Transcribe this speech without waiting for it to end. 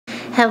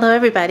Hello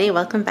everybody,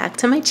 welcome back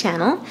to my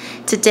channel.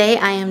 Today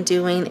I am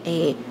doing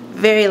a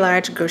very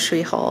large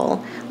grocery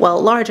haul,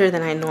 well, larger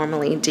than I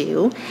normally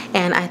do,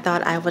 and I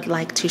thought I would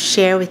like to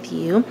share with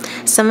you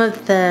some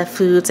of the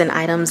foods and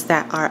items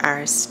that are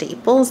our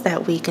staples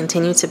that we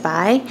continue to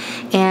buy,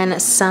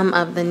 and some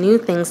of the new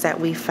things that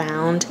we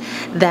found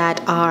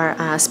that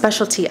are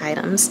specialty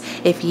items.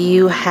 If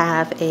you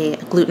have a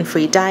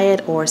gluten-free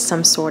diet or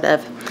some sort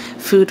of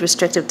food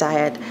restrictive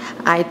diet,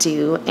 I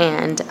do,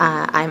 and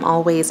I'm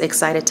always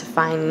excited to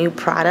find new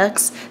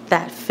products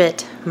that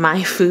fit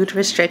my food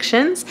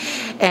restrictions.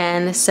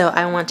 And so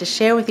I want to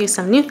share with you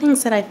some new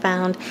things that I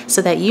found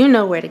so that you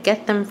know where to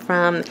get them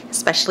from,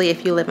 especially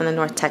if you live in the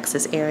North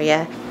Texas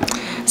area.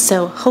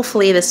 So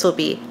hopefully this will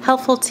be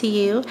helpful to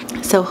you.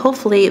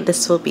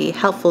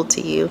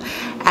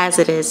 As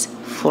it is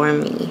for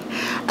me.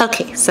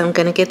 Okay, so I'm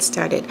gonna get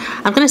started.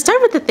 I'm gonna start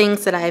with the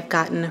things that I've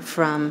gotten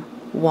from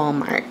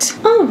Walmart.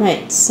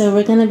 Alright, so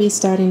we're going to be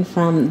starting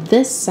from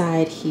this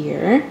side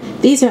here.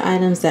 These are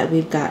items that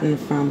we've gotten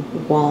from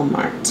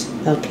Walmart.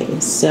 Okay,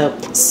 so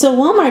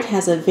Walmart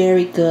has a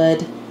very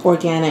good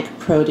organic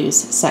produce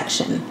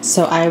section.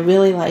 So I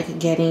really like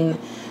getting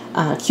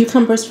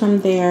cucumbers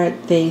from there.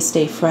 They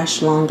stay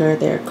fresh longer.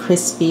 They're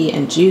crispy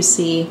and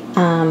juicy.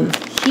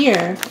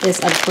 Here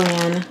is a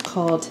brand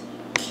called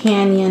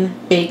Canyon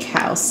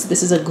Bakehouse.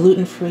 This is a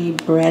gluten-free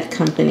bread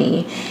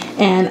company,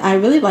 and I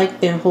really like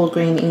their whole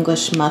grain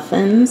English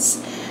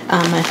muffins.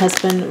 My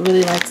husband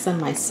really likes them.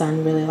 My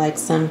son really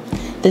likes them.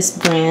 This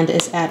brand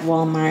is at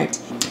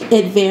Walmart.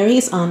 It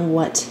varies on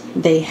what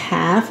they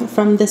have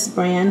from this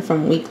brand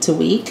from week to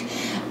week,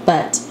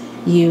 but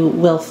you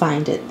will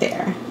find it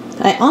there.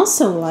 I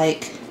also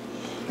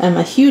I'm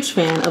a huge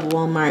fan of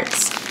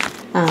Walmart's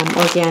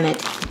organic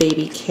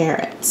baby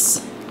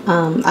carrots.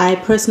 I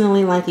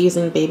personally like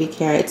using baby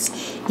carrots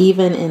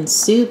even in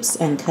soups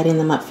and cutting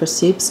them up for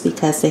soups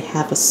because they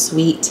have a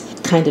sweet,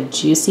 kind of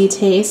juicy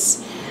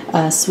taste,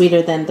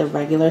 sweeter than the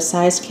regular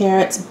sized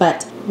carrots.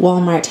 But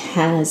Walmart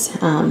has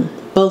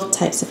both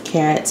types of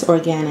carrots,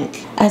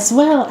 organic, as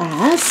well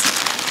as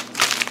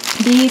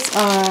these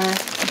are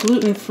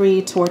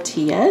gluten-free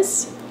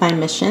tortillas by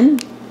Mission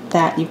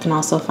that you can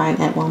also find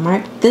at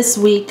Walmart. This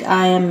week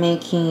I am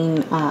making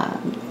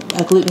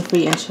a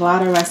gluten-free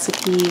enchilada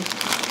recipe.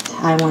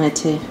 I wanted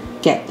to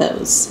get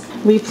those.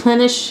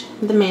 Replenish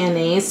the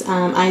mayonnaise.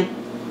 I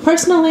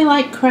personally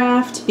like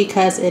Kraft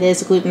because it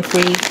is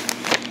gluten-free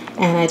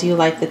and I do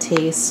like the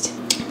taste.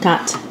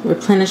 Got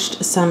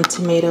replenished some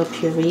tomato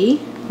puree.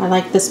 I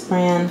like this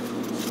brand.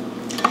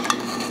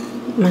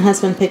 My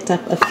husband picked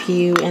up a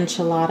few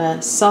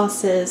enchilada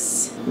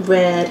sauces,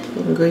 red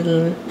and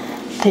green.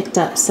 Picked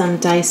up some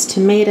diced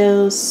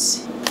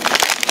tomatoes,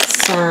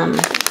 some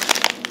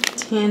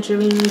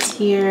tangerines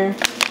here,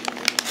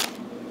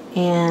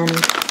 and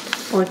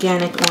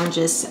organic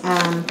oranges.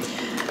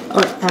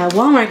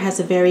 Walmart has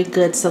a very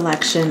good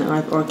selection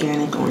of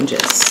organic oranges.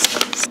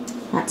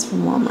 That's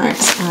from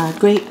Walmart.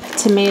 Grape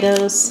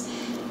tomatoes.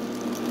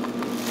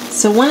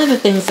 So one of the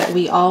things that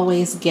we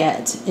always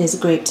get is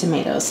grape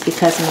tomatoes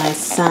because my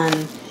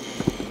son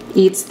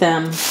eats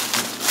them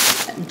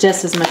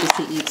just as much as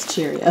he eats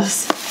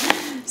Cheerios.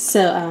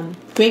 So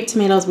grape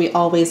tomatoes we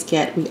always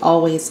get. We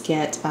always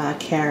get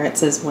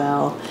carrots as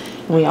well.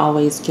 And we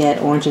always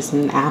get oranges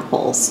and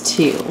apples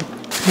too.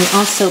 I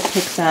also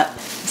picked up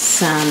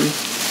some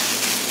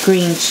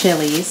green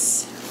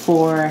chilies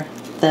for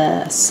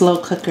the slow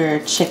cooker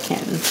chicken.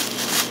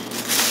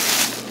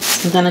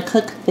 So I'm gonna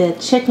cook the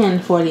chicken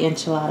for the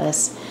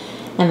enchiladas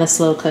and the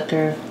slow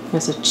cooker.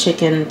 There's a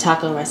chicken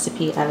taco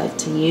recipe I like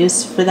to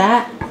use for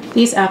that.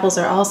 These apples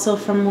are also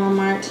from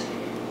Walmart.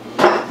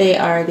 They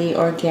are the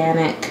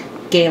organic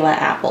Gala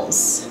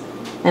apples.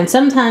 And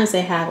sometimes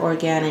they have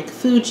organic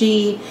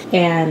Fuji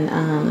and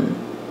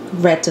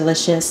Red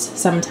Delicious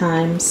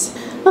sometimes.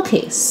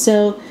 Okay,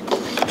 so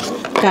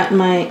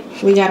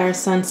we got our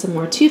son some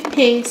more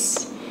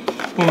toothpaste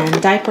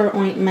and diaper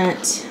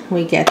ointment.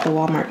 We get the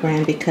Walmart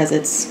brand because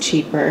it's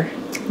cheaper.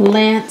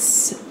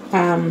 Lance,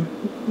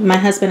 my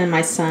husband and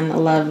my son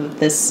love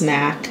this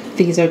snack.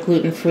 These are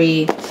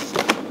gluten-free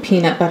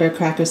peanut butter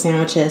cracker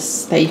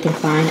sandwiches that you can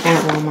find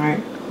at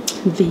Walmart.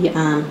 The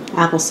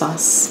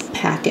applesauce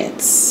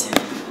packets.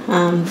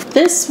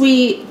 This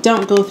we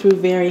don't go through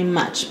very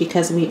much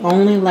because we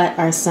only let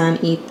our son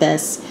eat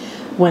this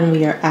when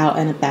we are out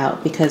and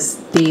about because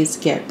these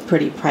get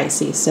pretty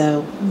pricey,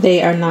 so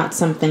they are not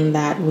something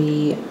that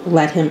we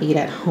let him eat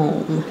at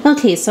home.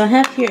 Okay, so I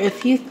have here a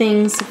few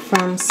things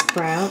from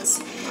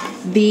Sprouts.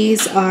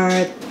 These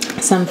are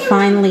some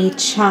finely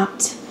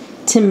chopped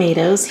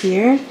tomatoes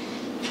here.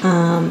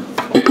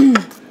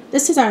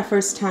 This is our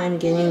first time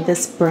getting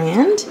this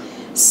brand,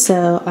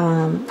 so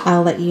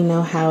I'll let you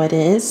know how it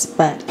is,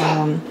 but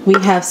we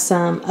have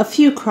a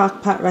few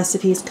crock pot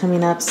recipes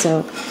coming up,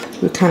 so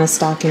we're kind of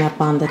stocking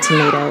up on the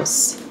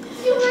tomatoes.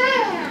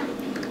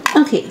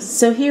 Okay,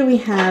 so here we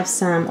have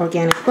some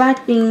organic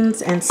black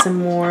beans and some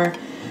more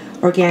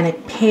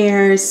organic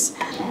pears.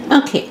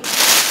 Okay,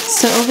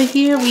 so over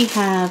here we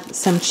have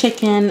some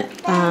chicken.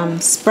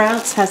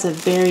 Sprouts has a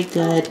very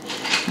good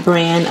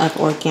brand of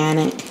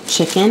organic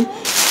chicken.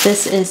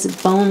 This is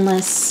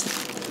boneless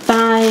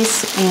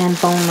thighs and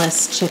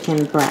boneless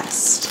chicken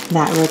breast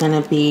that we're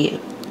going to be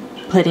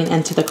putting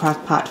into the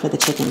crock pot for the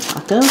chicken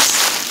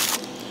tacos.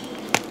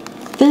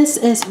 This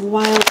is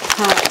wild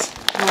caught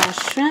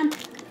shrimp.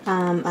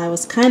 I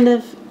was kind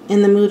of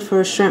in the mood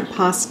for a shrimp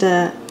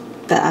pasta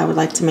that I would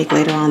like to make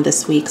later on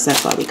this week, so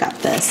that's why we got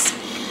this.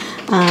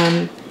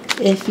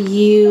 If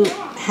you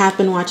have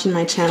been watching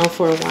my channel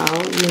for a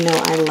while, you know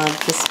I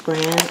love this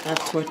brand of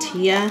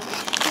tortilla.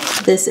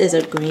 This is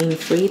a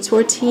grain-free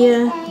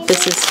tortilla.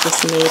 This is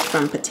just made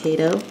from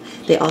potato.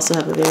 They also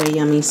have a very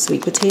yummy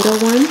sweet potato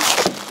one.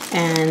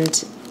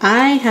 And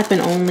I have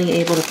been only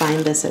able to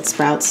find this at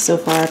Sprouts so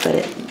far, but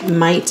it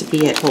might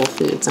be at Whole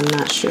Foods. I'm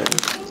not sure.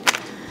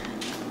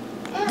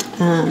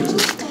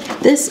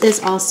 This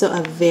is also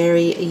a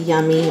very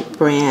yummy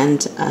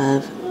brand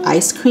of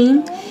ice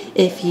cream.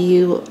 If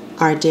you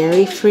are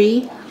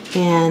dairy-free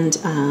and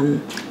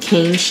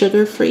cane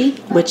sugar-free,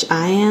 which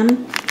I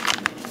am,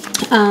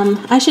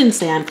 I shouldn't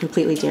say I'm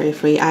completely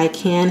dairy-free. I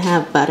can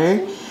have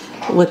butter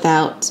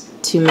without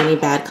too many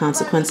bad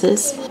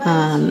consequences.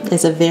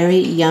 It's a very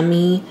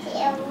yummy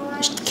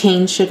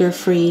cane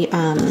sugar-free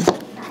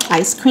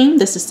ice cream.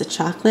 This is the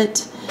chocolate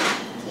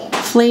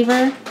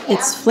flavor.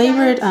 It's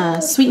flavored,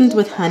 sweetened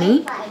with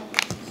honey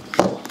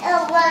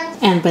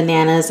and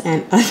bananas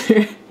and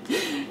other...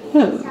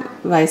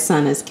 My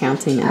son is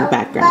counting in the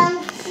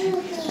background.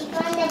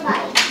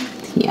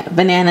 Yeah,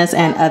 bananas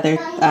and other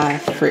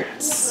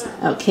fruits.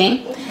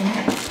 Okay.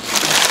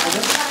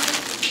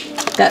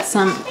 Got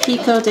some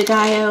pico de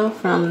gallo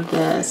from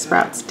the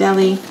Sprouts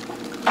Deli.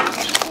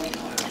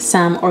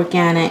 Some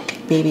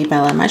organic baby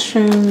bella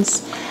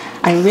mushrooms.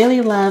 I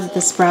really love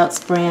the Sprouts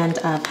brand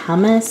of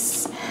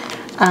hummus.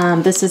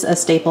 This is a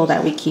staple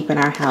that we keep in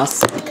our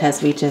house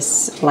because we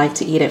just like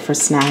to eat it for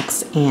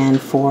snacks and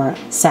for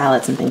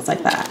salads and things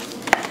like that.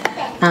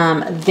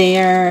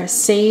 Their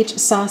sage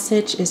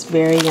sausage is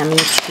very yummy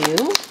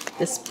too.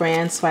 This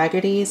brand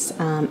Swaggerty's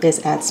is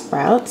at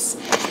Sprouts.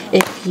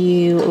 If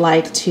you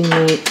like to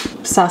make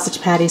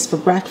sausage patties for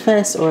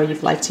breakfast, or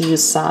you'd like to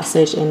use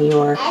sausage in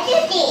your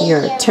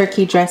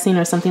turkey dressing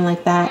or something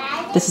like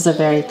that, this is a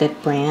very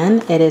good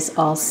brand. It is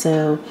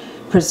also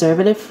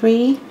preservative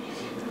free.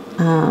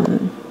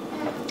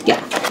 Yeah.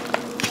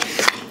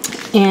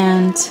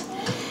 And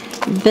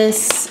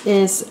this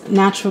is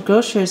Natural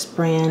Grocers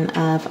brand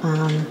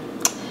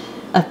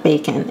of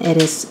bacon. It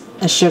is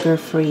a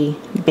sugar-free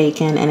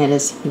bacon, and it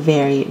is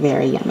very,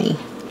 very yummy.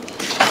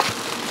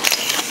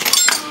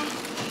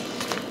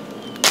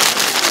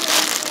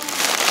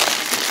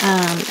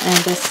 And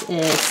this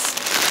is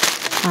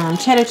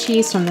cheddar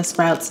cheese from the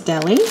Sprouts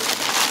Deli.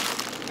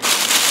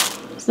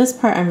 So this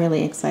part I'm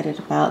really excited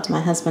about. My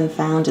husband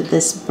found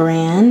this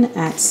brand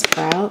at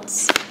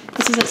Sprouts.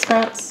 This is at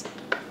Sprouts?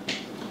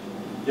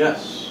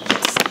 Yes.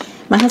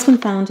 My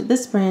husband found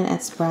this brand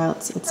at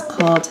Sprouts. It's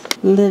called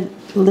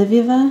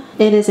Liviva.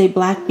 It is a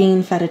black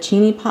bean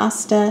fettuccine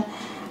pasta.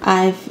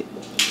 I've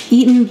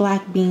eaten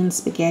black bean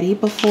spaghetti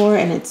before,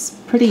 and it's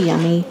pretty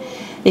yummy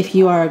if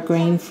you are a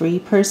grain-free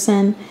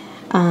person.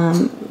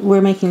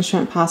 We're making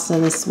shrimp pasta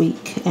this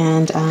week,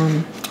 and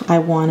I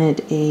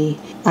wanted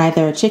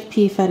either a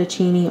chickpea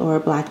fettuccine or a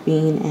black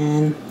bean,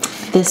 and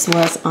this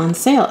was on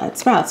sale at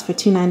Sprouts for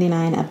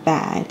 $2.99 a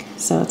bag.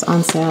 So it's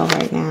on sale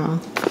right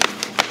now,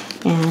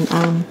 and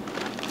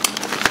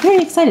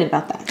very excited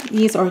about that.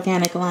 These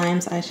organic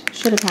limes, I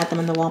should have had them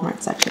in the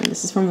Walmart section.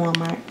 This is from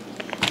Walmart.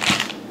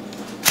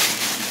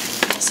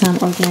 Some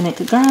organic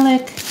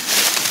garlic,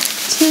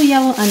 2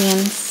 yellow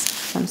onions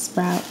from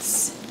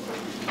Sprouts,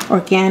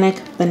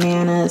 organic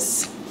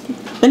bananas.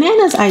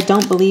 Bananas I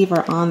don't believe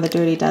are on the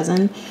Dirty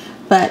Dozen,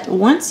 but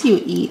once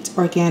you eat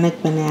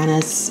organic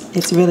bananas,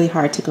 it's really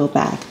hard to go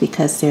back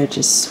because they're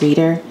just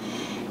sweeter,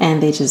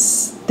 and they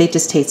just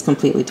taste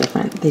completely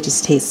different. They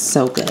just taste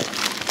so good.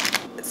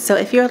 So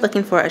if you're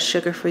looking for a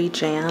sugar-free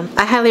jam,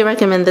 I highly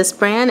recommend this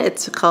brand.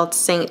 It's called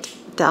St.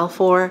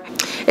 Dalfor.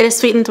 It is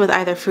sweetened with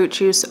either fruit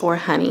juice or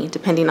honey,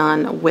 depending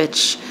on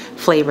which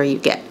flavor you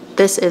get.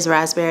 This is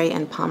raspberry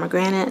and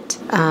pomegranate.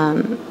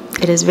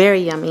 It is very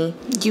yummy.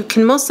 You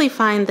can mostly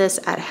find this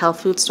at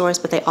health food stores,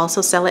 but they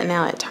also sell it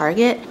now at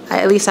Target.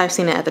 At least I've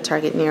seen it at the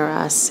Target near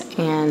us.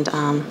 And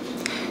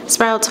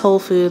Sprouts, Whole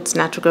Foods,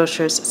 Natural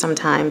Grocers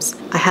sometimes.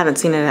 I haven't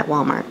seen it at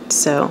Walmart.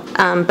 So,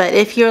 but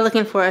if you're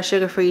looking for a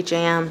sugar-free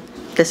jam,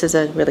 this is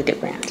a really good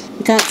brand.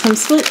 We got some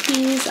split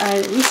peas. I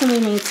recently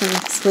made some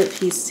split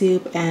pea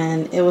soup,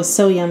 and it was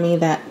so yummy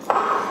that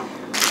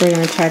we're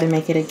gonna try to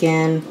make it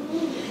again.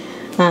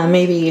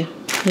 Maybe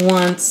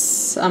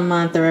once a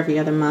month or every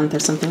other month or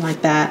something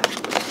like that.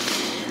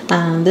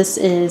 This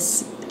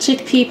is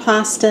chickpea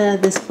pasta.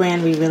 This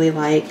brand we really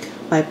like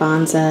by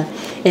Banza.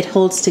 It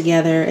holds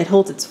together. It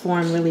holds its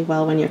form really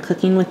well when you're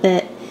cooking with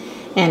it,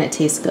 and it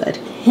tastes good.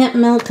 Hemp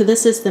milk.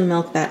 This is the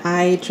milk that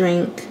I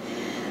drink.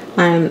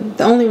 I'm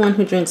the only one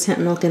who drinks hemp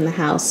milk in the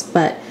house,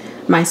 but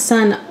my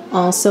son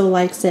also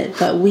likes it,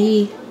 but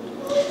we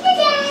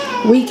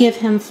give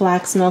him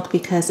flax milk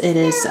because it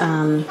is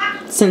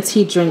since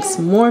he drinks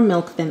more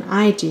milk than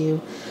I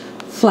do,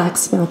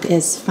 flax milk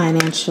is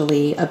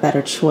financially a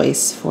better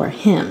choice for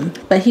him.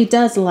 But he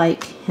does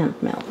like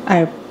hemp milk.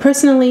 I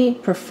personally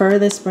prefer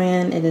this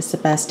brand. It is the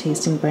best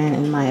tasting brand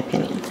in my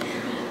opinion.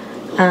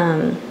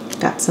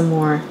 Got some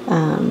more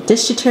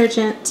dish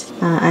detergent.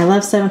 I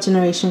love 7th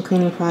generation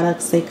cleaning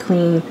products. They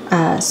clean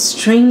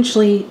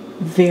strangely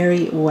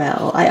very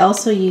well. I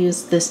also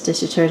use this dish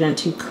detergent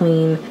to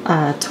clean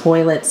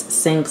toilets,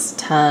 sinks,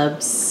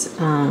 tubs.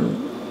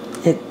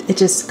 It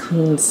just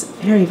cleans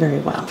very, very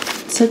well.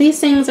 So these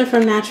things are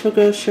from Natural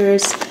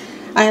Grocers.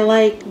 I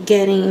like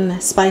getting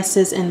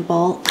spices in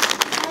bulk,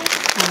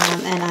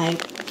 and I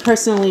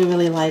personally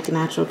really like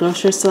Natural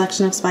Grocers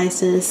selection of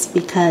spices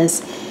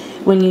because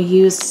when you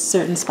use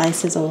certain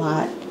spices a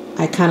lot,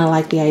 I kind of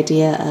like the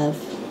idea of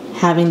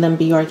having them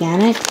be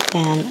organic,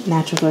 and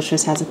Natural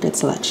Grocers has a good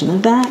selection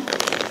of that,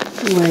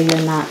 where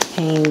you're not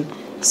paying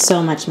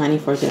so much money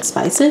for good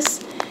spices.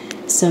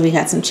 So we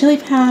got some chili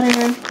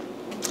powder,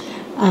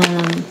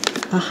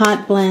 a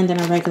hot blend and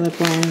a regular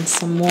blend,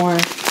 some more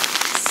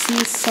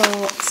sea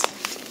salt,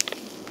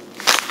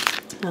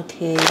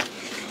 okay,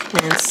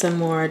 and some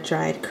more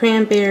dried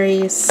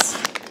cranberries.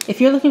 If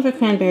you're looking for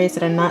cranberries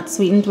that are not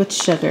sweetened with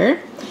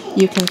sugar,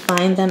 you can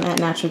find them at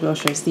Natural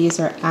Grocers. These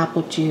are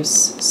apple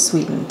juice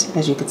sweetened,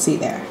 as you can see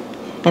there,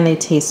 and they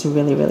taste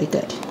really, really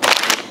good.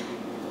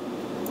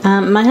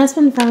 My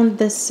husband found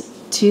this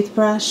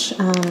toothbrush.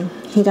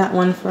 He got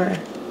one for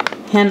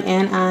him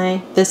and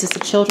I. This is the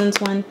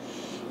children's one.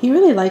 He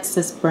really likes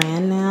this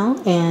brand now,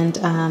 and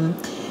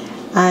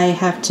I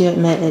have to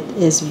admit it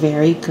is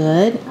very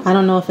good. I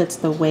don't know if it's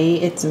the way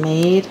it's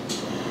made,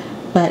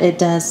 but it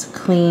does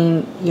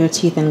clean your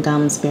teeth and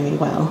gums very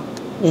well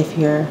if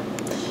you're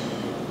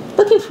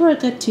looking for a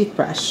good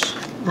toothbrush.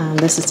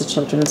 This is the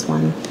children's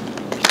one.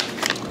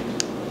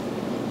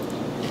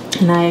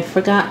 And I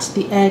forgot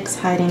the eggs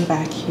hiding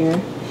back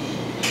here.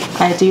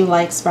 I do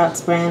like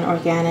Sprouts brand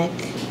organic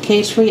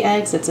cage-free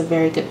eggs. It's a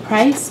very good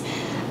price.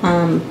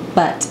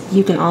 But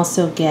you can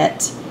also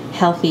get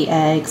healthy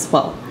eggs.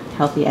 Well,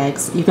 healthy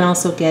eggs. You can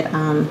also get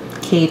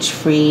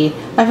cage-free.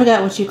 I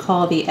forgot what you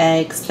call the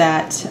eggs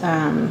that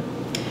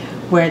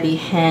where the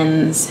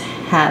hens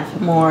have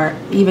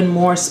even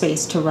more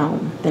space to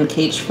roam than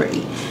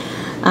cage-free.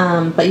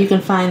 But you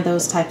can find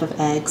those type of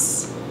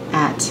eggs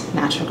at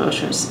Natural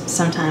Grocers.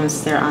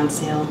 Sometimes they're on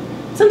sale,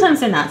 sometimes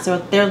they're not, so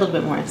they're a little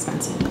bit more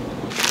expensive.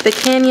 The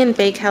Canyon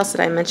Bakehouse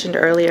that I mentioned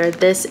earlier,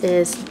 this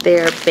is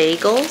their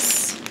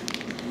bagels,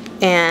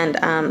 and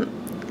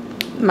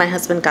my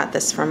husband got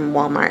this from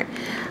Walmart.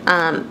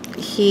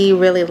 He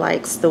really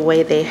likes the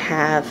way they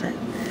have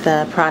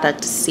the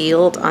product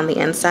sealed on the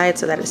inside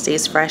so that it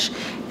stays fresh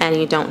and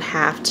you don't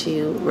have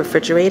to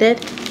refrigerate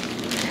it.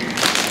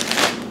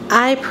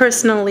 I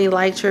personally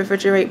like to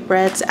refrigerate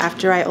breads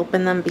after I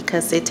open them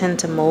because they tend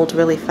to mold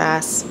really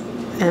fast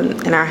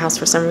in our house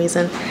for some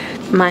reason.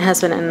 My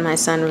husband and my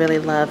son really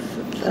love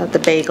the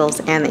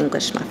bagels and the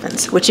English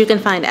muffins, which you can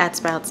find at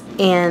Sprouts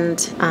and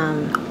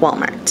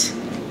Walmart.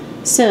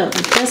 So,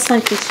 just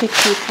like the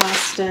chickpea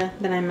pasta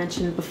that I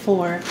mentioned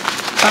before,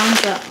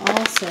 Banza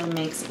also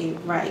makes a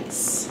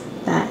rice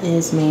that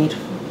is made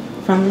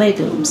from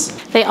legumes.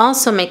 They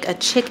also make a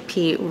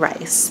chickpea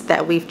rice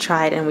that we've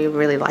tried and we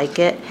really like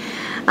it.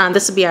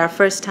 This will be our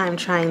first time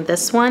trying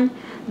this one.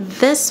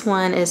 This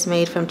one is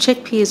made from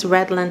chickpeas,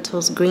 red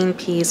lentils, green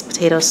peas,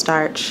 potato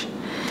starch.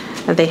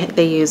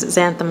 They use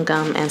xanthan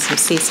gum and some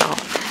sea salt.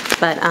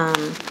 But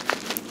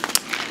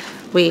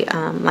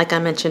like I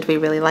mentioned, we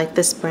really like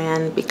this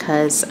brand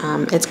because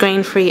it's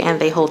grain-free and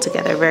they hold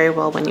together very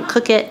well when you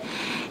cook it,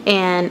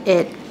 and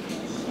it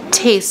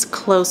tastes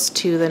close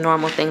to the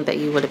normal thing that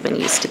you would have been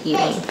used to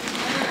eating.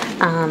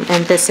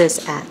 And this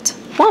is at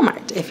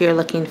Walmart if you're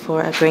looking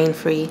for a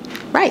grain-free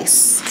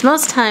rice.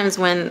 Most times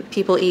when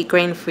people eat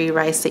grain-free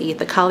rice, they eat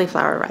the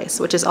cauliflower rice,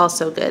 which is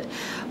also good.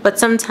 But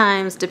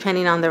sometimes,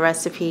 depending on the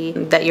recipe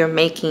that you're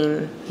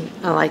making,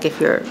 like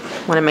if you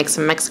want to make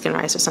some Mexican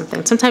rice or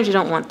something, sometimes you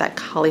don't want that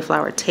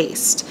cauliflower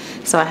taste.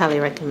 So I highly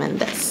recommend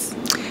this.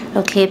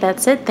 Okay,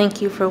 that's it.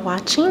 Thank you for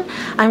watching.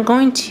 I'm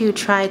going to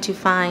try to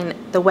find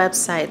the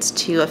websites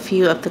to a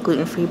few of the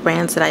gluten-free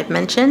brands that I've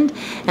mentioned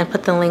and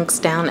put the links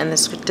down in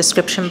the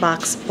description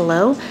box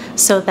below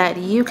so that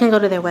you can go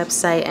to their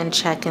website and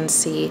check and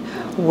see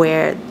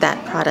where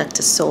that product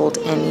is sold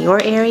in your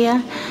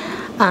area,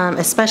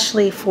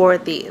 especially for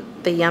the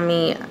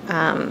yummy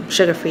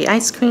sugar-free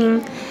ice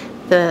cream,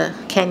 the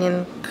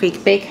Canyon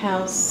Creek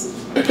Bakehouse,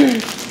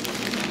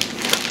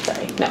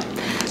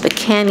 the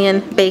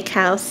Canyon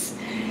Bakehouse,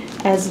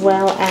 as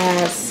well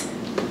as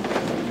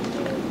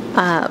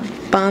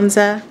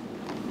Banza,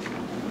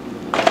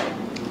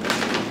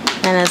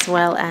 and as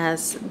well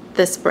as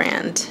this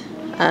brand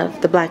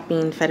of the black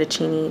bean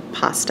fettuccine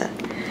pasta.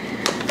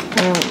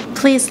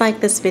 Please like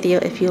this video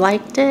if you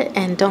liked it,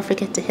 and don't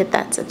forget to hit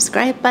that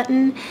subscribe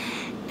button,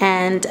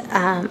 And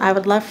I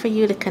would love for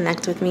you to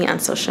connect with me on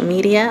social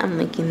media. I'm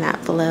linking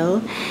that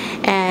below.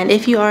 And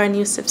if you are a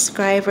new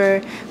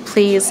subscriber,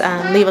 please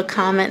leave a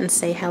comment and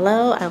say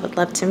hello. I would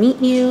love to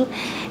meet you.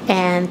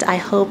 And I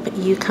hope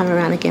you come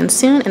around again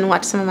soon and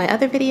watch some of my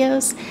other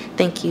videos.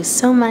 Thank you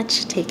so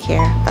much. Take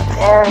care.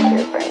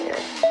 Bye-bye.